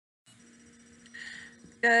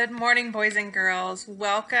Good morning, boys and girls.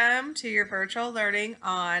 Welcome to your virtual learning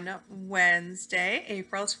on Wednesday,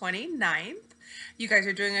 April 29th. You guys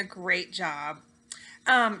are doing a great job.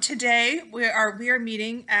 Today we are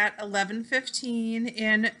meeting at 11:15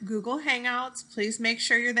 in Google Hangouts. Please make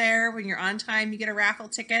sure you're there. When you're on time, you get a raffle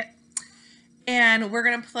ticket. And we're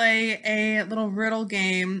going to play a little riddle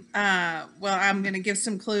game. I'm going to give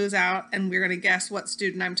some clues out and we're going to guess what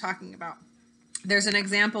student I'm talking about. There's an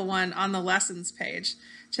example one on the lessons page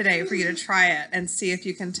today for you to try it and see if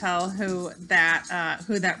you can tell who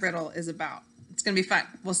that riddle is about. It's going to be fun.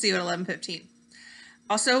 We'll see you at 11:15.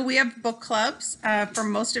 Also, we have book clubs for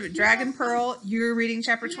most of it. Dragon Pearl, you're reading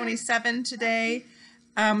chapter 27 today.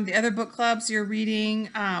 The other book clubs you're reading,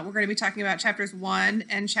 we're going to be talking about chapters 1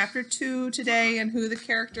 and chapter 2 today and who the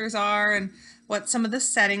characters are and what some of the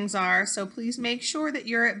settings are. So please make sure that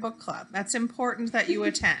you're at book club. That's important that you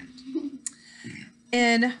attend.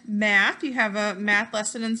 In math, you have a math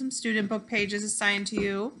lesson and some student book pages assigned to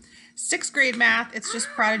you. 6th grade math, it's just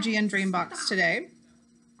Prodigy and Dreambox today.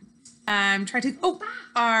 I'm trying to,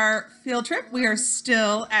 our field trip. We are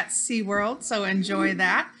still at SeaWorld, so enjoy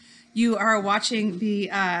that. You are watching the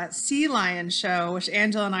Sea Lion show, which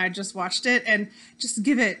Angela and I just watched it, and just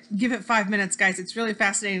give it 5 minutes, guys. It's really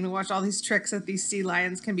fascinating to watch all these tricks that these sea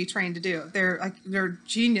lions can be trained to do. They're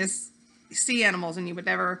genius sea animals, and you would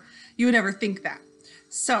never think that.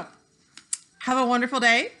 So, have a wonderful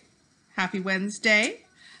day. Happy Wednesday.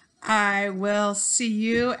 I will see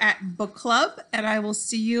you at book club, and I will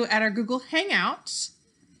see you at our Google Hangout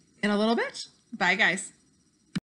in a little bit. Bye, guys.